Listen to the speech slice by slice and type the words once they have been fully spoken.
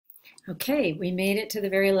Okay, we made it to the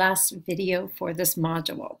very last video for this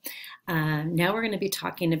module. Now we're going to be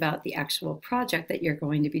talking about the actual project that you're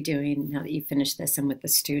going to be doing now that you finish this and with the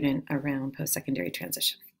student around post-secondary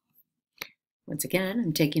transition. Once again,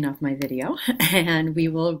 I'm taking off my video and we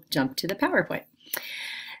will jump to the PowerPoint.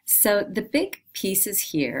 So the big pieces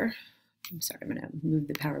here, I'm sorry, I'm going to move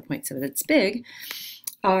the PowerPoint so that it's big,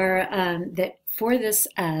 are that for this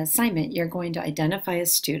assignment, you're going to identify a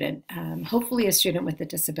student, hopefully a student with a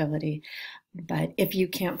disability, but if you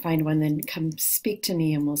can't find one, then come speak to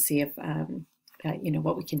me and we'll see if,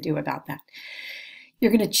 what we can do about that.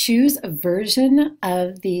 You're going to choose a version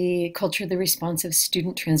of the culturally responsive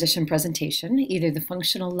student transition presentation, either the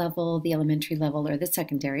functional level, the elementary level, or the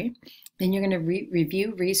secondary. Then you're going to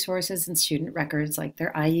review resources and student records like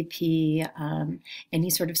their IEP, any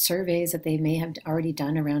sort of surveys that they may have already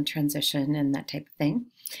done around transition and that type of thing.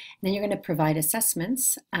 And then you're going to provide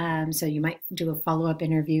assessments. So you might do a follow-up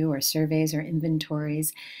interview or surveys or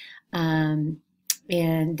inventories.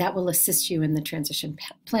 And that will assist you in the transition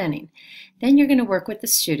planning. Then you're going to work with the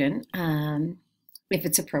student, if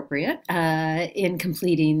it's appropriate, in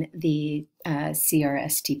completing the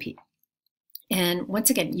CRSTP. And once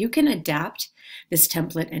again, you can adapt this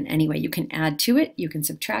template in any way. You can add to it, you can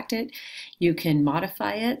subtract it, you can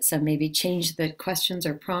modify it, so maybe change the questions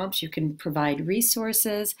or prompts, you can provide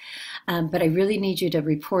resources, but I really need you to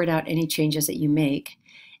report out any changes that you make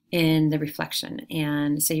in the reflection.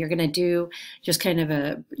 And so you're going to do just kind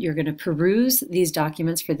of you're going to peruse these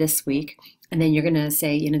documents for this week, and then you're going to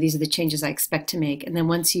say, these are the changes I expect to make. And then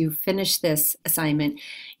once you finish this assignment,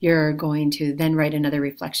 you're going to then write another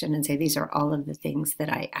reflection and say, these are all of the things that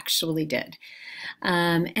I actually did.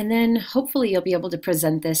 And then hopefully you'll be able to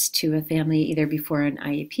present this to a family either before an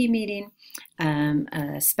IEP meeting,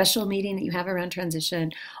 a special meeting that you have around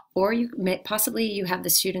transition, or possibly you have the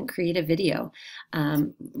student create a video,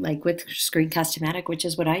 like with Screencast-O-Matic, which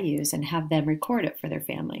is what I use, and have them record it for their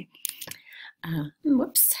family.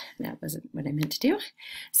 Whoops, that wasn't what I meant to do.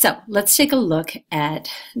 So let's take a look at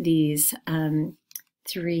these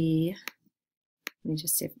three, let me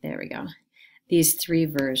just see, there we go, these three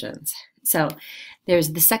versions. So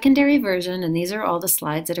there's the secondary version, and these are all the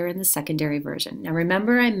slides that are in the secondary version. Now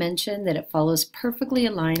remember, I mentioned that it follows perfectly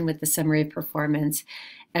aligned with the summary of performance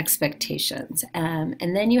expectations.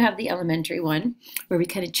 And then you have the elementary one where we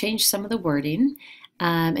kind of change some of the wording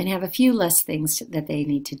and have a few less things that they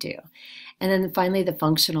need to do. And then finally the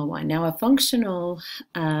functional one. Now a functional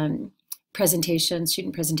presentation,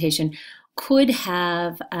 student presentation, could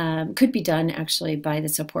be done actually by the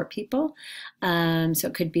support people. So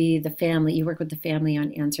it could be the family, you work with the family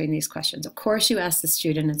on answering these questions. Of course you ask the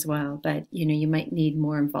student as well, but you might need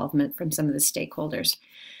more involvement from some of the stakeholders.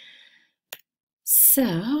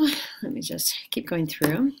 So let me just keep going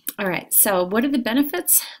through. All right, so what are the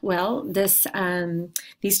benefits? Well, these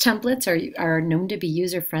templates are known to be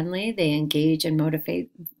user-friendly. They engage and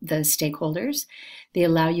motivate the stakeholders. They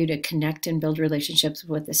allow you to connect and build relationships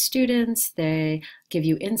with the students. They give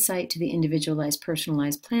you insight to the individualized,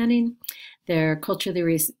 personalized planning. They're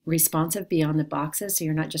culturally responsive beyond the boxes, so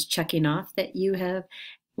you're not just checking off that you have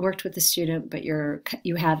worked with the student, but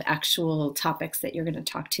you have actual topics that you're going to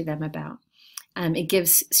talk to them about. It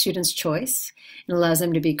gives students choice. It allows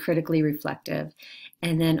them to be critically reflective,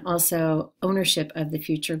 and then also ownership of the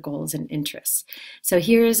future goals and interests. So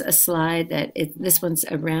here's a slide this one's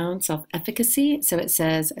around self-efficacy. So it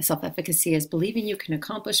says self-efficacy is believing you can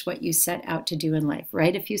accomplish what you set out to do in life.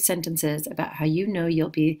 Write a few sentences about how you know you'll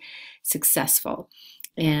be successful.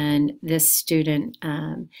 And this student,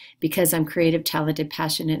 because I'm creative, talented,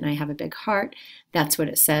 passionate, and I have a big heart, that's what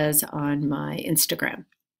it says on my Instagram.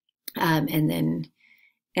 And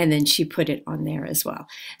then she put it on there as well.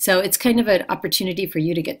 So it's kind of an opportunity for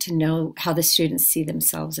you to get to know how the students see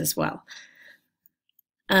themselves as well.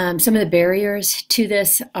 Some of the barriers to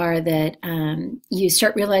this are that you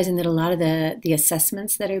start realizing that a lot of the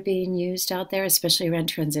assessments that are being used out there, especially around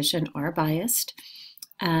transition, are biased.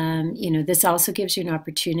 This also gives you an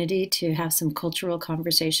opportunity to have some cultural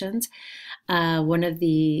conversations. One of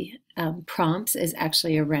the prompts is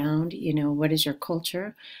actually around, what is your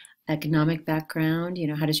culture? Economic background,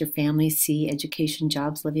 how does your family see education,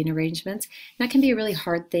 jobs, living arrangements? That can be a really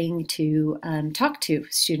hard thing to talk to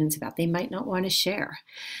students about. They might not want to share.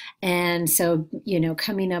 And so,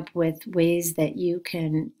 coming up with ways that you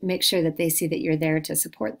can make sure that they see that you're there to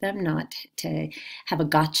support them, not to have a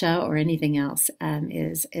gotcha or anything else,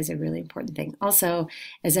 is a really important thing. Also,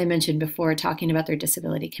 as I mentioned before, talking about their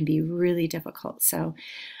disability can be really difficult. So,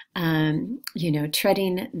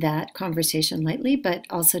 treading that conversation lightly, but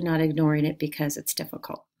also not ignoring it because it's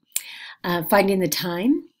difficult. Finding the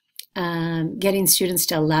time Getting students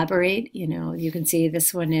to elaborate, you can see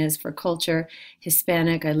this one is for culture,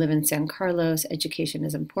 Hispanic, I live in San Carlos, education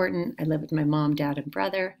is important, I live with my mom, dad, and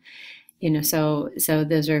brother. So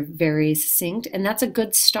those are very succinct, and that's a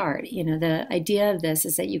good start. The idea of this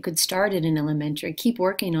is that you could start it in elementary, keep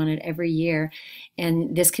working on it every year,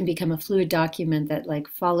 and this can become a fluid document that like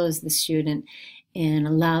follows the student and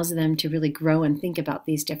allows them to really grow and think about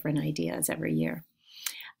these different ideas every year.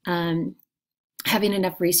 Having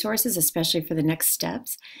enough resources, especially for the next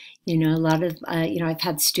steps. A lot of, I've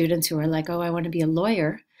had students who are like, oh, I want to be a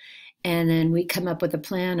lawyer. And then we come up with a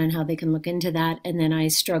plan on how they can look into that. And then I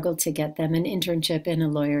struggle to get them an internship in a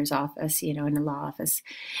lawyer's office, in a law office.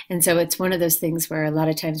 And so it's one of those things where a lot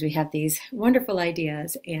of times we have these wonderful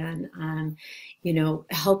ideas and,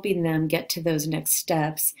 helping them get to those next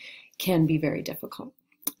steps can be very difficult.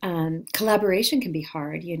 Collaboration can be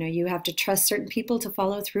hard. You have to trust certain people to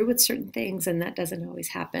follow through with certain things, and that doesn't always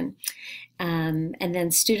happen. And then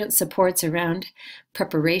student supports around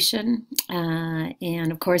preparation,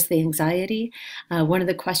 and of course the anxiety. One of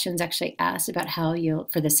the questions actually asked about how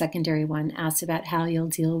for the secondary one, asked about how you'll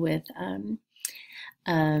deal with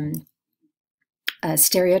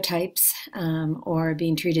stereotypes or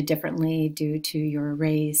being treated differently due to your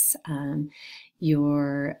race,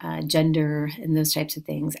 your gender, and those types of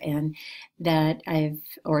things, and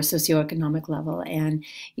or socioeconomic level. And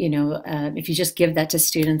if you just give that to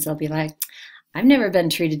students, they'll be like, I've never been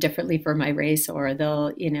treated differently for my race, or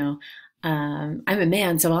they'll, I'm a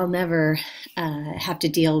man, so I'll never have to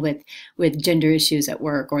deal with gender issues at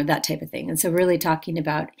work, or that type of thing. And so really talking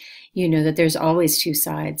about, that there's always two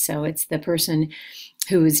sides. So it's the person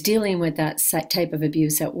who is dealing with that type of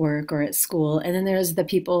abuse at work or at school, and then there's the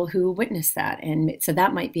people who witness that. And so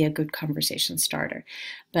that might be a good conversation starter,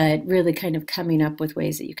 but really kind of coming up with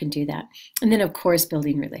ways that you can do that. And then of course,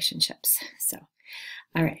 building relationships. So,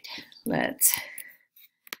 all right,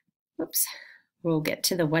 we'll get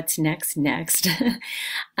to the what's next.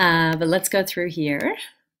 But let's go through here.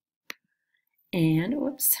 And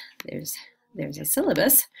whoops, there's a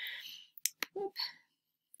syllabus.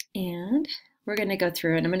 And we're going to go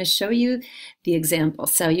through and I'm going to show you the example.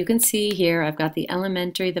 So you can see here I've got the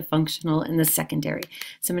elementary, the functional, and the secondary.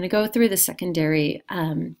 So I'm going to go through the secondary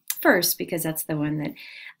first because that's the one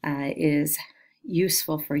that is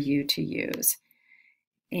useful for you to use.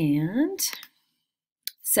 And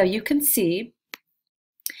so you can see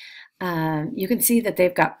that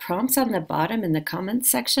they've got prompts on the bottom in the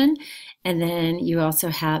comments section, and then you also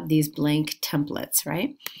have these blank templates,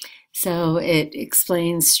 right? So it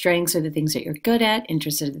explains strengths are the things that you're good at,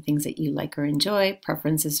 interests are the things that you like or enjoy,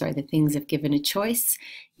 preferences are the things if given a choice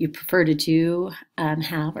you prefer to do,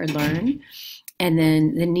 have, or learn, and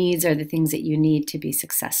then the needs are the things that you need to be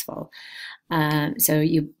successful. So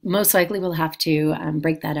you most likely will have to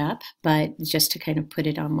break that up, but just to kind of put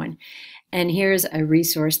it on one. And here's a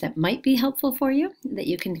resource that might be helpful for you that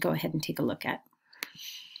you can go ahead and take a look at.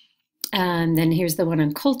 Then here's the one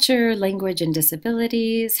on culture, language, and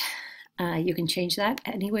disabilities. You can change that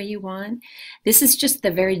any way you want. This is just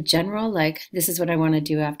the very general, like this is what I want to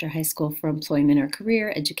do after high school for employment or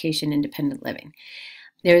career, education, independent living.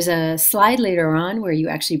 There's a slide later on where you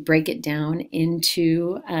actually break it down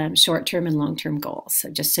into short-term and long-term goals.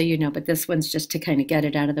 So just so you know, but this one's just to kind of get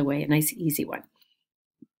it out of the way, a nice easy one.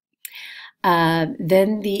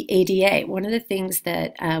 Then the ADA. One of the things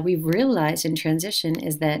that we've realized in transition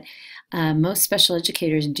is that most special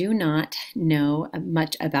educators do not know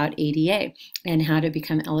much about ADA and how to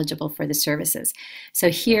become eligible for the services. So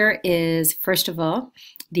here is, first of all,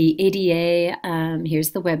 the ADA,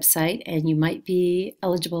 here's the website, and you might be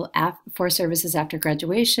eligible for services after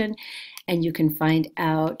graduation, and you can find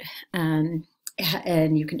out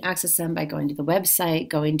and you can access them by going to the website,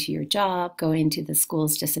 going to your job, going to the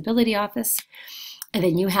school's disability office, and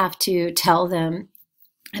then you have to tell them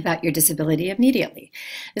about your disability immediately.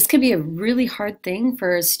 This can be a really hard thing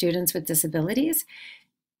for students with disabilities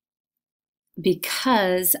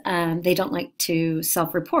because they don't like to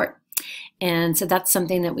self-report. And so that's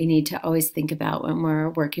something that we need to always think about when we're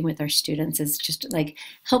working with our students, is just like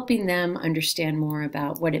helping them understand more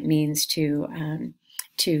about what it means to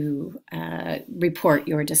report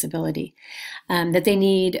your disability, that they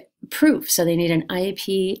need proof. So they need an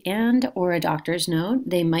IEP and or a doctor's note.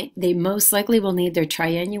 They most likely will need their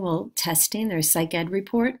triannual testing, their psych ed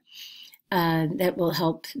report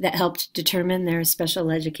that helped determine their special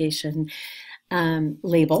education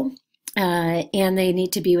label. And they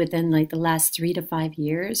need to be within like the last 3 to 5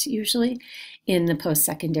 years usually in the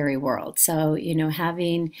post-secondary world. So,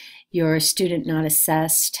 having your student not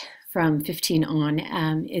assessed from 15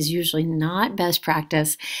 on is usually not best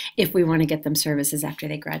practice if we want to get them services after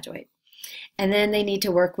they graduate. And then they need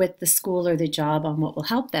to work with the school or the job on what will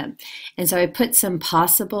help them. And so I put some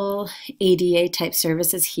possible ADA type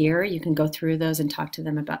services here. You can go through those and talk to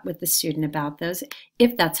them about with the student about those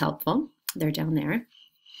if that's helpful. They're down there.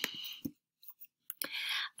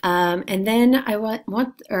 And then I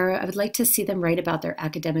would like to see them write about their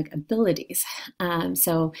academic abilities.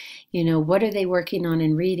 So, what are they working on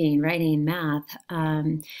in reading, writing, math?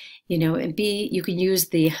 And B, you can use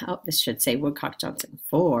this should say Woodcock-Johnson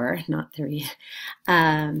 4, not 3.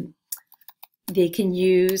 They can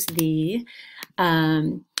use the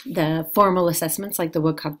formal assessments like the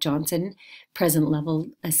Woodcock-Johnson present level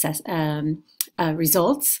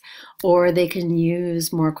results, or they can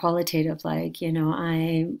use more qualitative, like,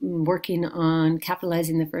 I'm working on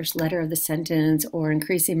capitalizing the first letter of the sentence or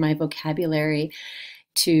increasing my vocabulary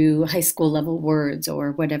to high school level words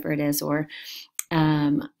or whatever it is, or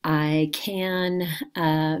I can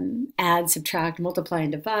add, subtract, multiply,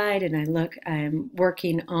 and divide, and I'm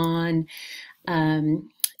working on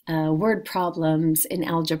word problems in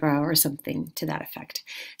algebra or something to that effect.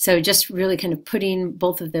 So just really kind of putting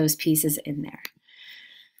both of those pieces in there.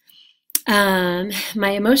 My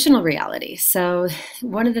emotional reality. So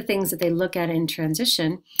one of the things that they look at in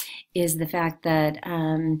transition is the fact that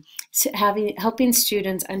helping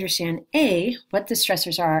students understand A, what the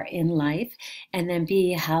stressors are in life, and then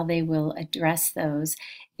B, how they will address those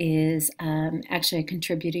is actually a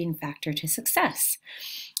contributing factor to success.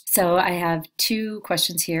 So I have 2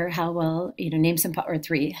 questions here. How well, name some, or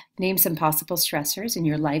 3, name some possible stressors in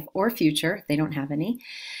your life or future, if they don't have any.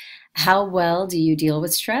 How well do you deal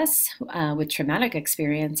with stress, with traumatic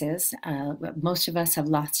experiences? Most of us have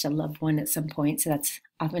lost a loved one at some point, so that's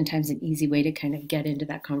oftentimes an easy way to kind of get into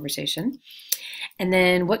that conversation. And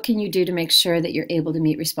then what can you do to make sure that you're able to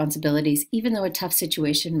meet responsibilities even though a tough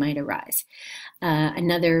situation might arise?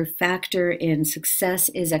 Another factor in success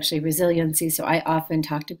is actually resiliency. So I often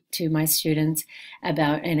talk to my students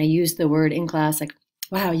about, and I use the word in class, like,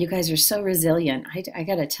 wow, you guys are so resilient. I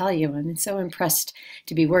got to tell you, I'm so impressed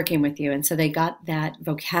to be working with you. And so they got that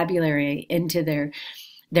vocabulary into their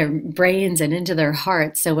brains and into their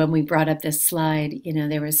hearts. So when we brought up this slide,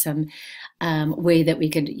 there was some way that we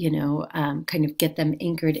could, kind of get them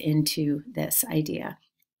anchored into this idea.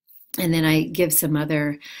 And then I give some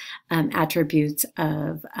other attributes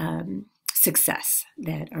of success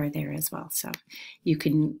that are there as well. So you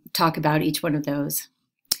can talk about each one of those.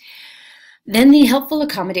 Then the helpful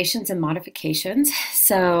accommodations and modifications.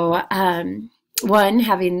 So one,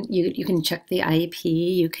 you can check the IEP,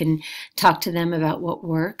 you can talk to them about what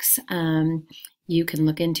works, you can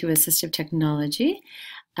look into assistive technology,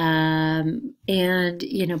 and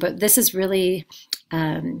but this is really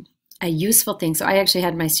a useful thing. So I actually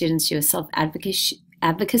had my students do a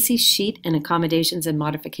self-advocacy sheet and accommodations and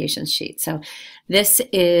modifications sheet. So this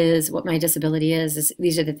is what my disability is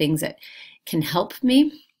these are the things that can help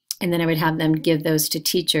me. And then I would have them give those to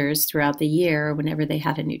teachers throughout the year whenever they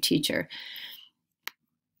had a new teacher.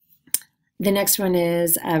 The next one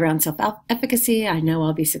is around self-efficacy. I know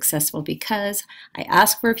I'll be successful because I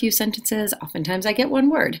ask for a few sentences. Oftentimes I get 1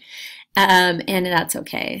 word, and that's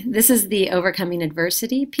okay. This is the overcoming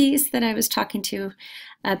adversity piece that I was talking to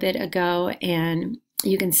a bit ago. And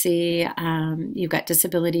you can see you've got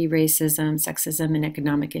disability, racism, sexism, and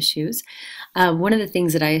economic issues. One of the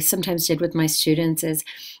things that I sometimes did with my students is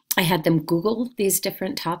I had them Google these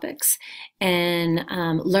different topics and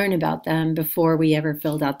learn about them before we ever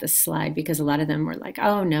filled out this slide, because a lot of them were like,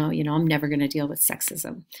 oh no, I'm never going to deal with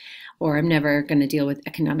sexism, or I'm never going to deal with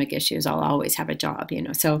economic issues. I'll always have a job,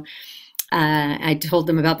 So I told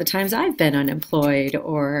them about the times I've been unemployed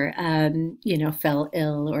or, fell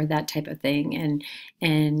ill or that type of thing,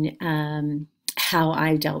 and how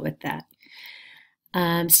I dealt with that.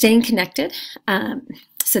 Staying connected.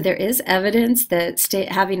 So there is evidence that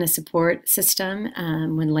having a support system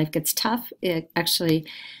when life gets tough, it actually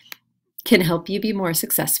can help you be more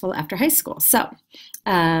successful after high school. So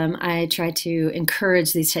I try to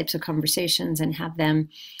encourage these types of conversations and have them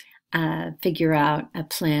figure out a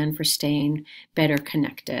plan for staying better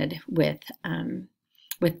connected with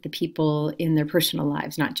the people in their personal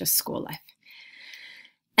lives, not just school life.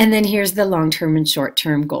 And then here's the long-term and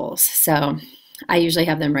short-term goals. So I usually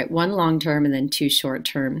have them write 1 long-term and then 2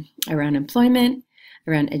 short-term around employment,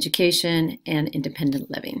 around education, and independent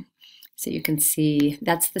living. So you can see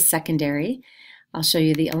that's the secondary. I'll show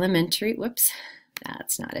you the elementary. Whoops,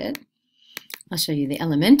 that's not it. I'll show you the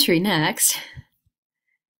elementary next.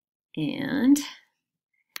 And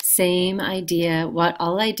same idea.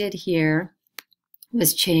 All I did here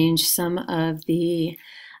was change some of the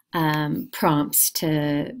prompts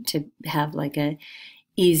to have like a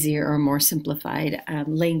easier or more simplified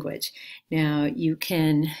language. Now you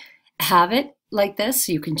can have it like this,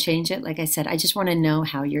 you can change it. Like I said, I just want to know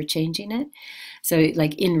how you're changing it. So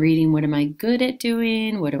like in reading, what am I good at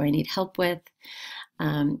doing? What do I need help with?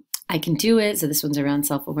 I can do it. So this one's around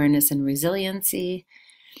self-awareness and resiliency.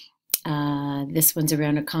 This one's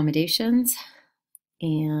around accommodations.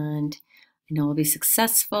 And I know I'll be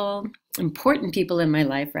successful. Important people in my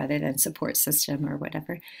life rather than support system or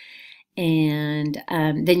whatever. And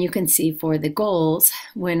then you can see for the goals,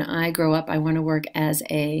 when I grow up, I want to work as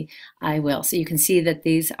a I will. So you can see that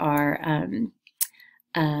these are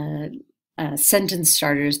sentence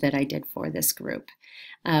starters that I did for this group.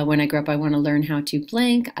 When I grow up, I want to learn how to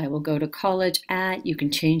blank. I will go to college at. You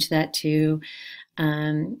can change that to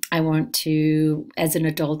I want to, as an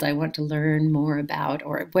adult, I want to learn more about,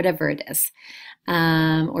 or whatever it is.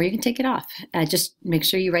 Or you can take it off. Just make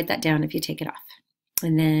sure you write that down if you take it off.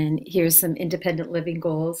 And then here's some independent living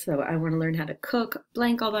goals. So I want to learn how to cook,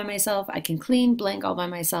 blank all by myself. I can clean, blank all by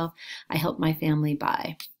myself. I help my family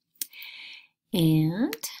buy.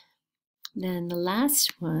 And then the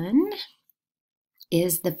last one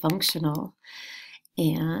is the functional.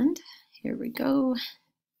 And here we go.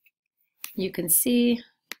 You can see,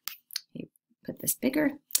 put this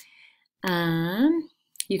bigger.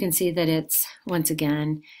 You can see that it's, once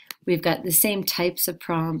again, we've got the same types of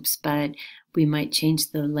prompts, but we might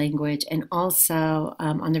change the language. And also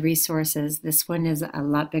on the resources, this one is a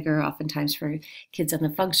lot bigger, oftentimes for kids on the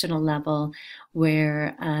functional level,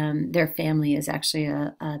 where their family is actually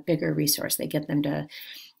a bigger resource. They get them to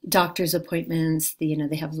doctor's appointments. They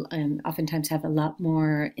have oftentimes have a lot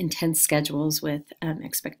more intense schedules with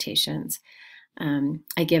expectations.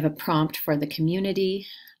 I give a prompt for the community,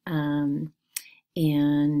 and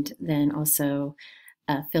then also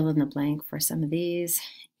fill in the blank for some of these,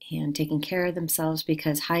 and taking care of themselves,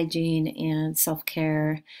 because hygiene and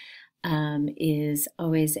self-care is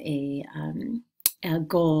always a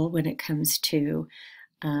goal when it comes to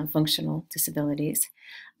functional disabilities.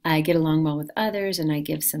 I get along well with others, and I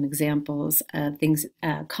give some examples of things,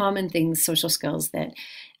 common things, social skills that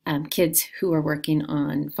kids who are working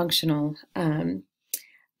on functional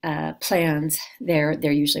plans,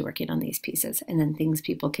 they're usually working on these pieces. And then things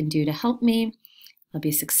people can do to help me. I'll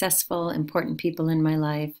be successful, important people in my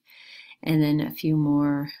life, and then a few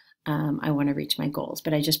more. I want to reach my goals,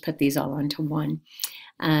 but I just put these all onto one.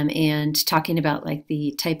 And talking about like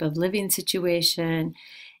the type of living situation,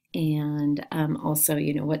 and also,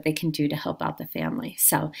 what they can do to help out the family.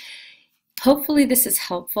 So hopefully this is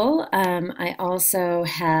helpful. I also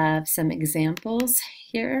have some examples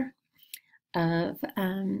here of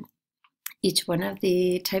each one of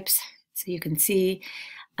the types, so you can see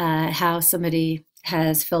how somebody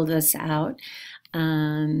has filled this out.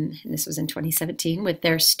 This was in 2017 with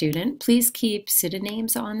their student. Please keep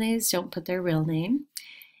pseudonyms on these. Don't put their real name.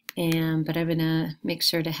 But I'm going to make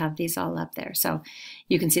sure to have these all up there. So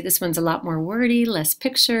you can see this one's a lot more wordy, less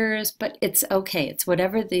pictures, but it's okay. It's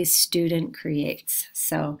whatever the student creates.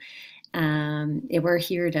 So we're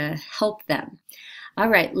here to help them. All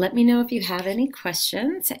right, let me know if you have any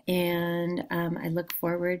questions, and I look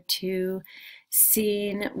forward to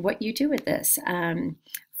seeing what you do with this.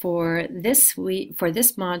 For this week, for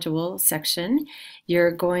this module section,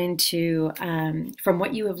 you're going to, from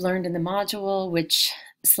what you have learned in the module, which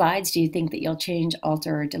slides do you think that you'll change,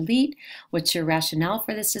 alter, or delete? What's your rationale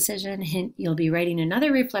for this decision? Hint, you'll be writing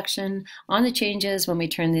another reflection on the changes when we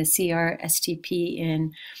turn the CR-STP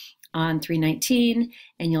in on 319,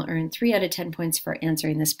 and you'll earn 3 out of 10 points for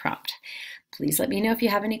answering this prompt. Please let me know if you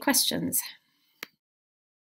have any questions.